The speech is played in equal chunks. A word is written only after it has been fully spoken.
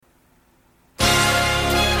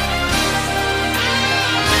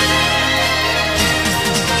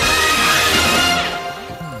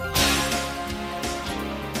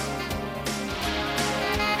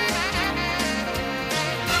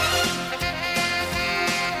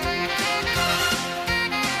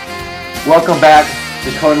Welcome back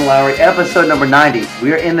to Conan Lowry, episode number 90.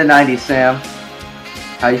 We are in the 90s, Sam.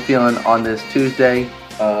 How you feeling on this Tuesday,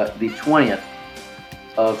 the 20th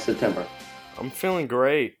of September? I'm feeling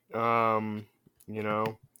great. We're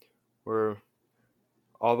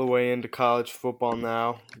all the way into college football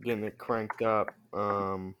now, getting it cranked up.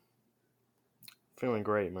 Feeling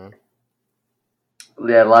great, man.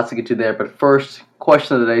 Yeah, lots to get to there. But first,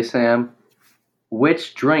 question of the day, Sam.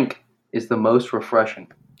 Which drink is the most refreshing?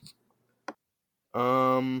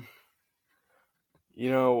 Um,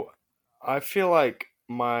 you know, I feel like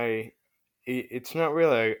it's not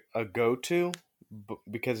really a go-to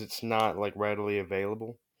because it's not like readily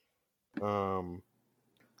available. Um,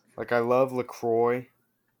 like I love LaCroix,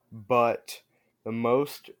 but the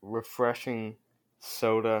most refreshing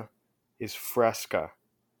soda is Fresca.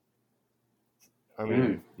 I Mm.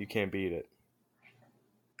 mean, you can't beat it.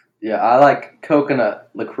 Yeah, I like coconut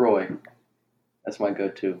LaCroix. That's my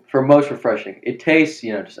go-to for most refreshing. It tastes,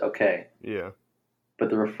 just okay, Yeah. but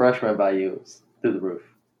the refreshment value is through the roof.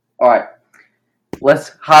 All right,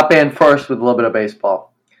 let's hop in first with a little bit of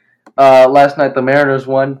baseball. Last night the Mariners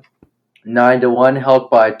won 9-1, helped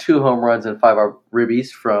by 2 home runs and 5 ribbies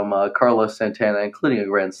from Carlos Santana, including a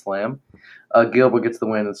grand slam. Gilbert gets the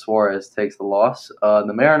win and Suarez takes the loss.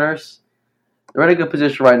 The Mariners, they're in a good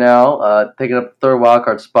position right now, taking up the third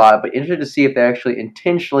wildcard spot, but interested to see if they actually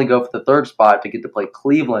intentionally go for the third spot to get to play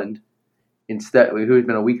Cleveland instead, who's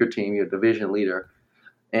been a weaker team, your division leader.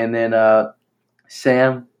 And then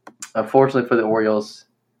Sam, unfortunately for the Orioles,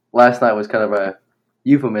 last night was kind of a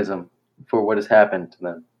euphemism for what has happened to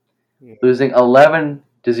them, Yeah. losing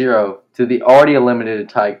 11-0 to the already eliminated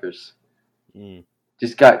Tigers. Mm.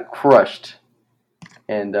 Just got crushed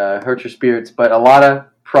and hurt your spirits, but a lot of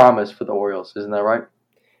promise for the Orioles, isn't that right?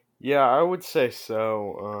 Yeah, I would say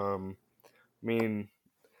so. I mean,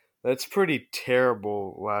 that's pretty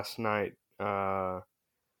terrible last night. But,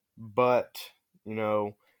 you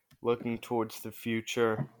know, looking towards the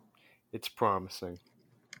future, it's promising.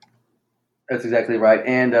 That's exactly right.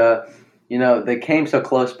 And they came so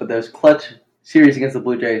close, but those clutch series against the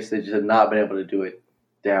Blue Jays, they just have not been able to do it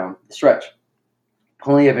down the stretch.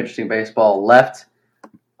 Plenty of interesting baseball left.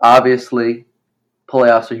 Obviously,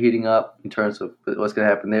 playoffs are heating up in terms of what's going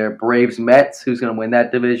to happen there. Braves, Mets, who's going to win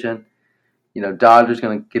that division? Dodgers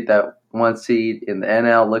going to get that one seed in the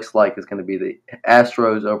NL. Looks like it's going to be the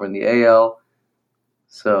Astros over in the AL.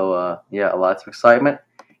 So, lots of excitement.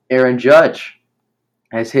 Aaron Judge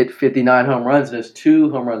has hit 59 home runs and is 2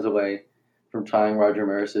 home runs away from tying Roger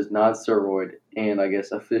Maris's non-steroid and, I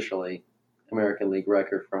guess, officially American League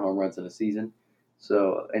record for home runs in a season.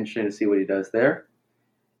 So, interesting to see what he does there.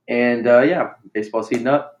 And, baseball's heating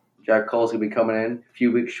up. Jack Cole's going to be coming in a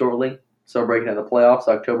few weeks shortly. So, breaking down the playoffs,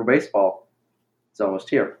 October baseball is almost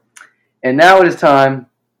here. And now it is time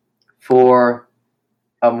for,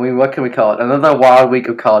 what can we call it? Another wild week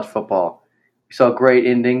of college football. We saw great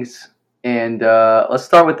endings. And let's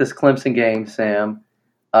start with this Clemson game, Sam.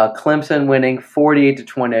 Clemson winning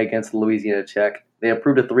 48-20 against the Louisiana Tech. They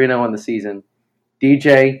improved to 3-0 on the season.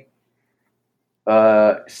 DJ,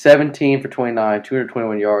 17 for 29,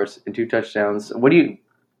 221 yards, and 2 touchdowns. What do you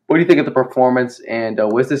think of the performance? And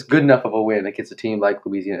was this good enough of a win against a team like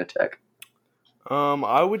Louisiana Tech?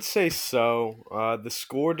 I would say so. The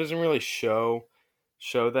score doesn't really show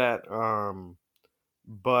that.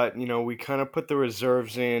 But we kind of put the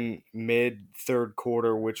reserves in mid third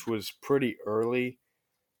quarter, which was pretty early,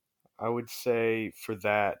 I would say, for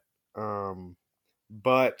that.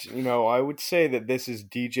 But I would say that this is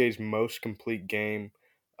DJ's most complete game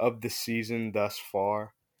of the season thus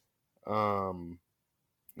far. Um,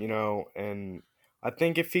 and I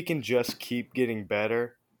think if he can just keep getting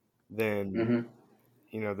better, then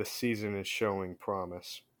Mm-hmm. the season is showing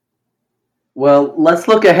promise. Well, let's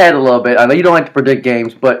look ahead a little bit. I know you don't like to predict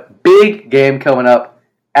games, but big game coming up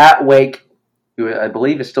at Wake, who I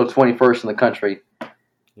believe is still 21st in the country.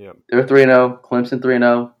 Yep. They're 3-0, Clemson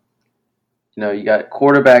 3-0. You got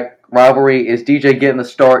quarterback rivalry. Is DJ getting the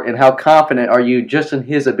start, and how confident are you just in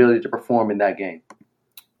his ability to perform in that game?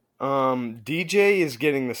 DJ is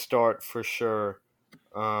getting the start for sure.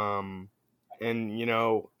 And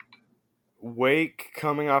Wake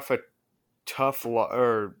coming off a tough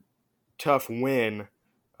win,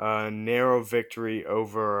 narrow victory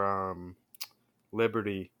over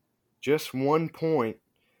Liberty, just 1 point.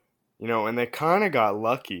 And they kind of got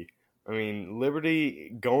lucky. I mean,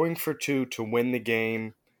 Liberty going for two to win the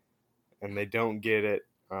game, and they don't get it.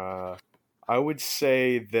 I would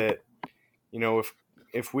say that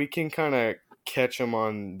if we can kind of catch them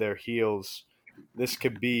on their heels, this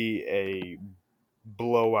could be a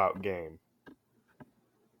blowout game.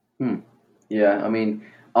 Yeah, I mean,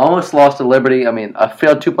 Almost lost to Liberty. I mean, a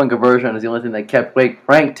failed 2-point conversion is the only thing that kept Wake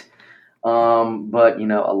ranked. But,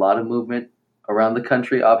 a lot of movement around the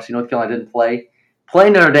country. Obviously, North Carolina didn't play. Play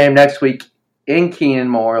Notre Dame next week in Kenan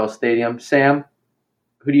Memorial Stadium. Sam,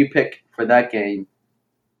 who do you pick for that game?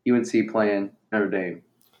 UNC playing Notre Dame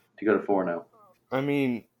to go to 4-0. I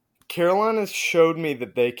mean, Carolina's showed me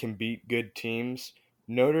that they can beat good teams.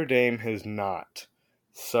 Notre Dame has not.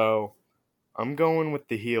 So, I'm going with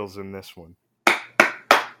the Heels in this one.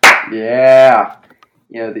 Yeah.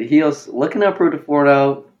 The Heels looking to improve to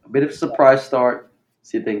 4-0. A bit of a surprise start.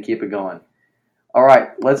 See if they can keep it going. All right,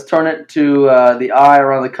 let's turn it to the eye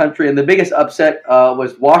around the country. And the biggest upset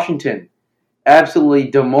was Washington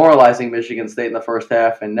absolutely demoralizing Michigan State in the first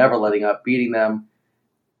half and never letting up, beating them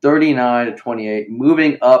 39-28,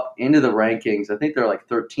 moving up into the rankings. I think they're like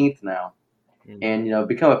 13th now. Mm-hmm.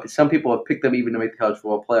 And, some people have picked them even to make the college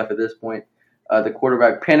football playoff at this point. The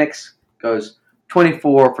quarterback, Penix, goes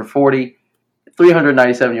 24 for 40,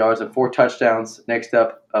 397 yards and 4 touchdowns. Next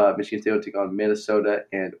up, Michigan State will take on Minnesota,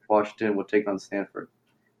 and Washington will take on Stanford.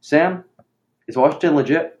 Sam, is Washington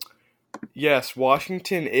legit? Yes,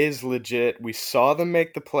 Washington is legit. We saw them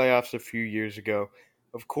make the playoffs a few years ago.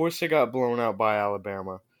 Of course, they got blown out by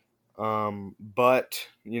Alabama. But,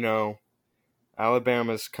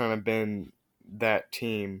 Alabama's kind of been that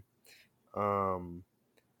team.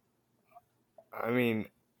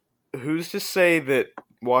 Who's to say that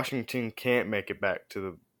Washington can't make it back to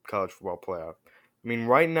the college football playoff? I mean,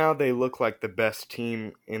 right now they look like the best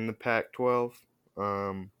team in the Pac-12.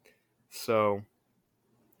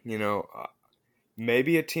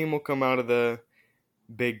 Maybe a team will come out of the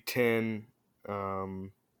Big Ten.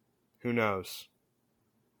 Who knows?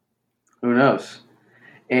 Who knows?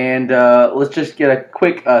 And let's just get a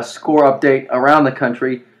quick score update around the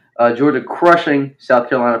country. Georgia crushing South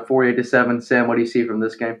Carolina 48-7. Sam, what do you see from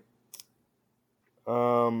this game?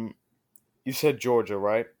 You said Georgia,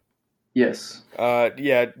 right? Yes.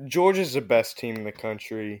 Yeah, Georgia's the best team in the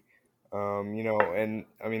country. And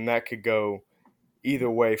I mean that could go either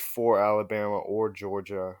way for Alabama or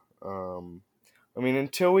Georgia.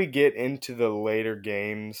 Until we get into the later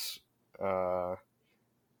games,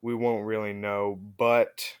 we won't really know.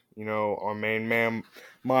 But, our main man,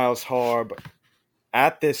 Miles Harb,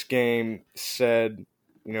 at this game said,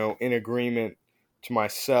 in agreement to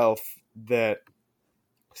myself that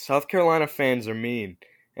South Carolina fans are mean.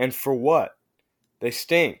 And for what? They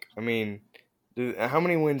stink. I mean, how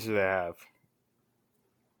many wins do they have?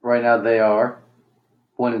 Right now they are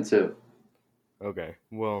 1-2. Okay,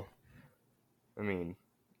 well,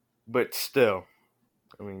 but still,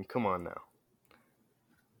 come on now.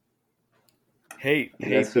 Hate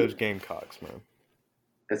those Gamecocks, man.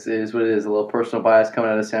 It is what it is. A little personal bias coming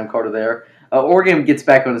out of Sam Carter there. Oregon gets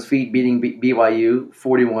back on his feet, beating BYU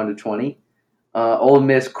 41-20. Ole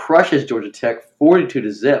Miss crushes Georgia Tech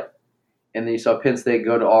 42-0. And then you saw Penn State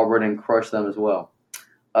go to Auburn and crush them as well.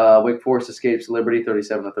 Wake Forest escapes Liberty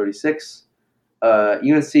 37-36.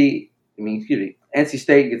 NC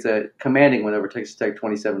State gets a commanding win over Texas Tech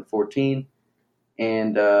 27-14.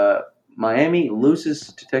 And Miami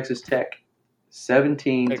loses to Texas Tech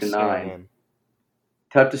 17-9.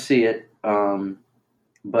 Tough to see it,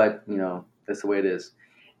 but that's the way it is.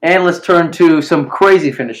 And let's turn to some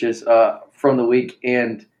crazy finishes from the week.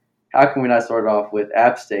 And how can we not start off with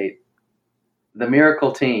App State, the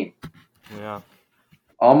miracle team? Yeah,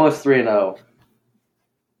 almost 3-0.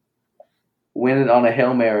 Win it on a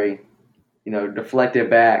Hail Mary, deflected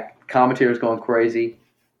back. Commentators going crazy.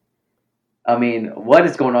 I mean, what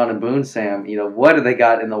is going on in Boone, Sam? What do they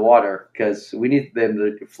got in the water? Because we need them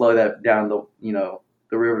to flow that down the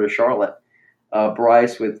river to Charlotte.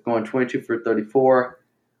 Bryce with going 22 for 34,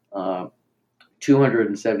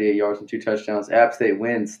 278 yards and 2 touchdowns. App State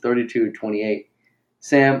wins 32-28.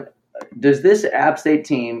 Sam, does this App State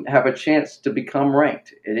team have a chance to become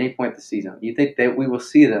ranked at any point this season? You think that we will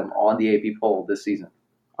see them on the AP poll this season?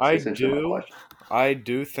 I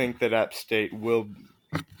do think that App State will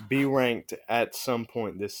be ranked at some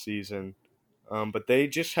point this season, but they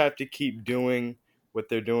just have to keep doing what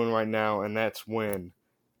they're doing right now, and that's win.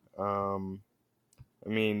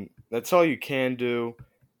 That's all you can do,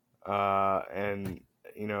 and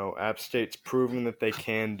App State's proven that they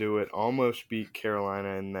can do it. Almost beat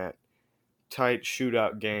Carolina in that tight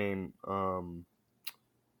shootout game,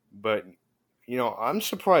 but I'm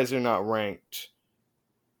surprised they're not ranked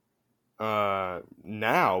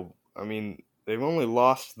now. They've only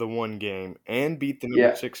lost the one game and beat the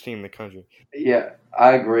number 6 team in the country. Yeah,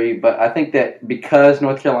 I agree, but I think that because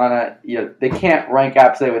North Carolina, they can't rank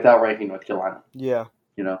App State without ranking North Carolina. Yeah.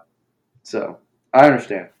 So I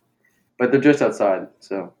understand, but they're just outside.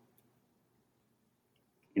 So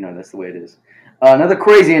That's the way it is. Another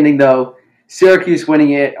crazy ending, though. Syracuse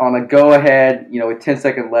winning it on a go-ahead, with 10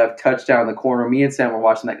 seconds left, touchdown in the corner. Me and Sam were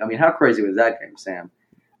watching that. I mean, how crazy was that game, Sam?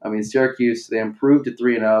 I mean, Syracuse, they improved to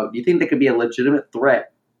 3-0. Do you think they could be a legitimate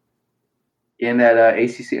threat in that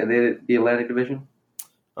ACC, the Atlantic Division?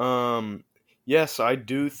 Yes, I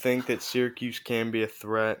do think that Syracuse can be a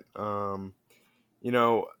threat. You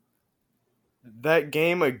know, that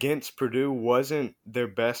game against Purdue wasn't their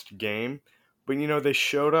best game, but they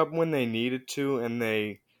showed up when they needed to, and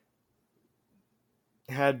they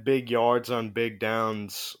had big yards on big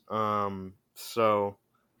downs. So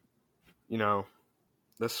you know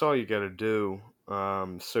that's all you got to do.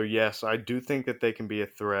 So yes, I do think that they can be a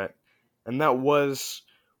threat, and that was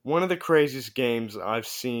one of the craziest games I've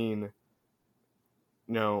seen.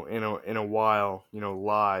 In a while.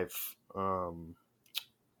 Live.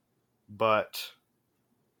 But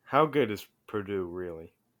how good is Purdue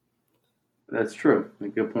really? That's true. A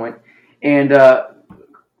good point. And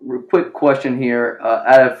quick question here: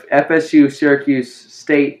 out of FSU, Syracuse,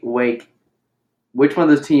 State, Wake, which one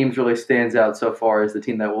of those teams really stands out so far as the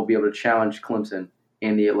team that will be able to challenge Clemson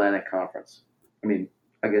in the Atlantic Conference? I mean,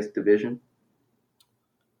 I guess division,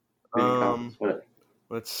 conference, whatever.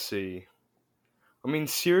 Let's see. I mean,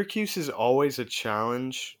 Syracuse is always a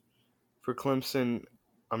challenge for Clemson.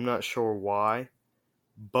 I'm not sure why,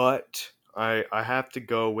 but I have to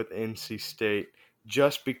go with NC State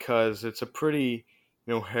just because it's a pretty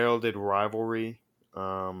heralded rivalry.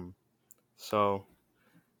 So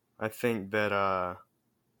I think that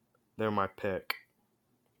they're my pick.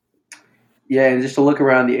 Yeah, and just to look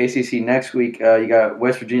around the ACC next week, you got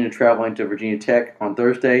West Virginia traveling to Virginia Tech on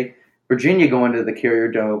Thursday, Virginia going to the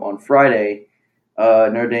Carrier Dome on Friday,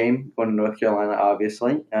 Notre Dame going to North Carolina,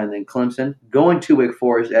 obviously, and then Clemson going to Wake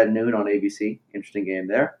Forest at noon on ABC. Interesting game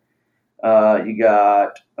there. You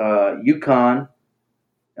got UConn,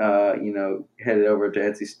 headed over to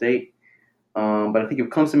NC State. But I think if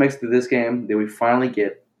Clemson makes it to this game, then we finally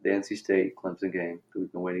get the NC State Clemson game that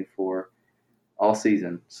we've been waiting for all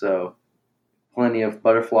season. So plenty of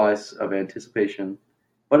butterflies of anticipation,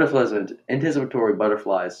 anticipatory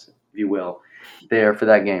butterflies, if you will, there for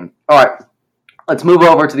that game. All right, let's move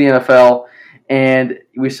over to the NFL. And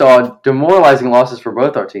we saw demoralizing losses for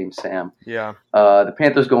both our teams, Sam. Yeah. The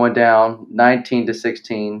Panthers going down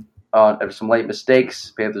 19-16 after some late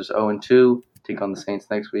mistakes. Panthers 0-2, take on the Saints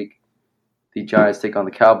next week. The Giants take on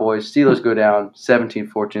the Cowboys. Steelers go down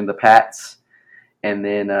 17-14 the Pats. And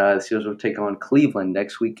then the Steelers will take on Cleveland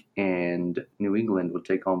next week, and New England will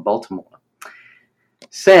take on Baltimore.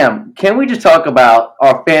 Sam, can we just talk about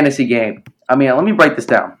our fantasy game? I mean, let me break this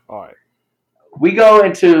down. All right. We go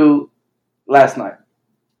into last night,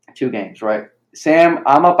 2 games, right? Sam,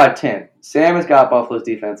 I'm up by 10. Sam has got Buffalo's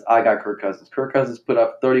defense. I got Kirk Cousins. Kirk Cousins put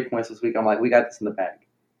up 30 points this week. I'm like, we got this in the bag.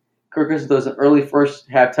 Kirk Cousins does an early first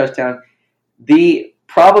half touchdown. The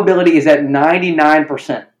probability is at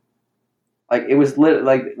 99%. Like, it was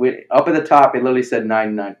up at the top, it literally said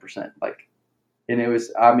 99%. And it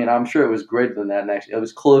was, I mean, I'm sure it was greater than that. And actually, it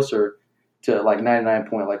was closer to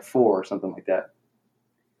 99.4 or something like that.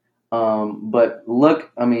 But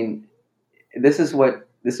look, I mean, this is what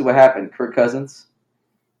happened. Kirk Cousins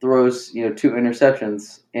throws 2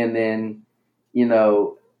 interceptions, and then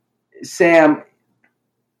Sam,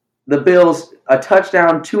 the Bills, a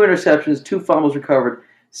touchdown, 2 interceptions, 2 fumbles recovered,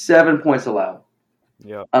 7 points allowed.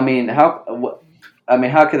 Yeah. I mean, how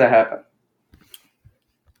could that happen?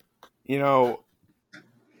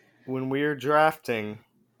 When we were drafting,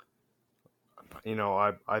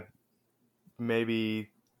 I maybe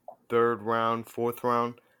 3rd round, 4th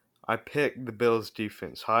round, I picked the Bills'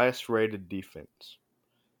 defense, highest rated defense.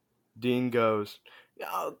 Dean goes,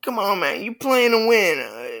 "Oh, come on, man, you playing to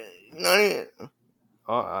win."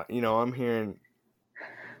 I'm hearing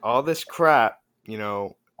all this crap. You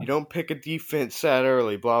don't pick a defense that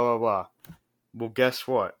early. Blah blah blah. Well, guess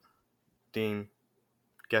what, Dean?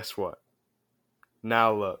 Guess what?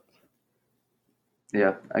 Now look.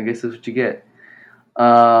 Yeah, I guess that's what you get.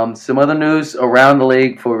 Some other news around the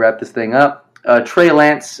league before we wrap this thing up. Trey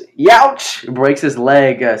Lance, youch, breaks his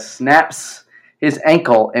leg, snaps his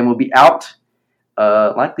ankle, and will be out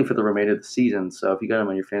likely for the remainder of the season. So if you got him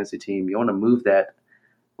on your fantasy team, you want to move that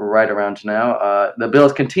right around now. The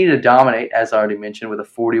Bills continue to dominate, as I already mentioned, with a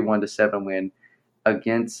 41-7 win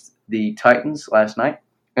against the Titans last night.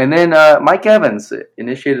 And then Mike Evans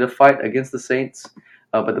initiated a fight against the Saints,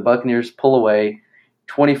 but the Buccaneers pull away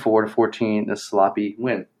 24-14, a sloppy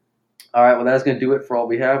win. All right, well, that's going to do it for all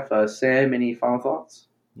we have. Sam, any final thoughts?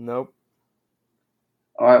 Nope.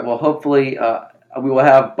 All right, well, hopefully we will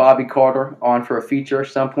have Bobby Carter on for a feature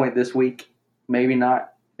some point this week. Maybe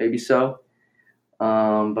not, maybe so.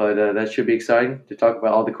 But that should be exciting to talk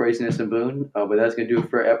about all the craziness in Boone. But that's going to do it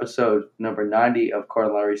for episode number 90 of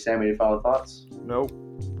Carter Lowry. Sam, any final thoughts? Nope.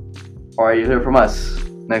 All right, you'll hear from us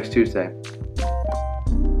next Tuesday.